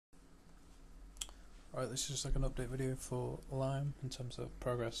Right, this is just like an update video for Lime in terms of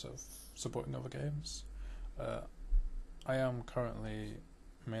progress of supporting other games. I am currently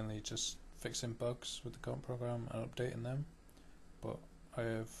mainly just fixing bugs with the current program and updating them, but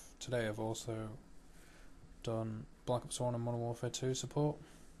today I've also done Black Ops 1 and Modern Warfare 2 support.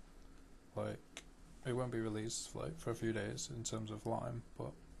 Like, it won't be released for a few days in terms of Lime,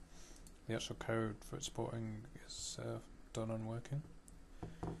 but the actual code for its supporting is done and working.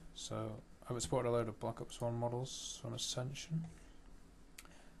 So I've exported a load of Black Ops 1 models from Ascension.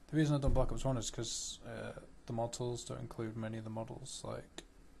 The reason I've done Black Ops 1 is because the mod tools don't include many of the models, like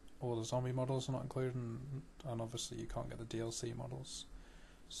all the zombie models are not included, and obviously you can't get the DLC models.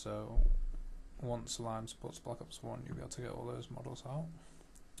 So once Lime supports Black Ops 1, you'll be able to get all those models out.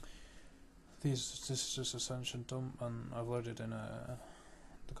 This is just Ascension dump, and I've loaded in the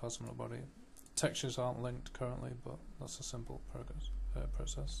cosmetic body. Textures aren't linked currently, but that's a simple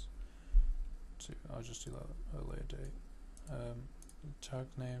process. I'll just do that at a later date. Tag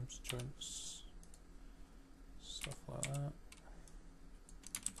names, joints, stuff like that.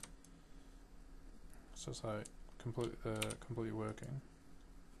 So it's like completely working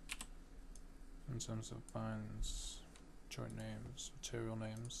in terms of binds, joint names, material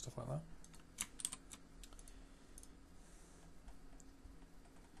names, stuff like that.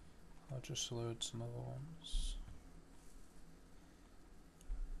 I'll just load some other ones.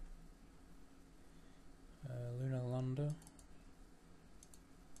 Lunar Lander.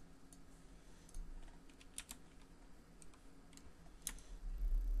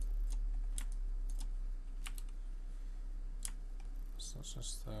 So that's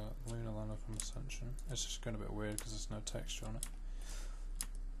just the Lunar Lander from Ascension. It's just going a bit weird because there's no texture on it.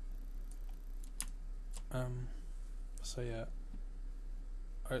 So yeah,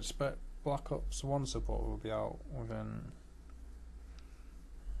 I expect Black Ops 1 support will be out within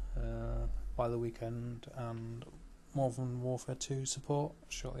by the weekend, and Modern Warfare 2 support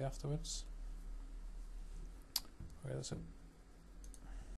shortly afterwards. Okay, that's it.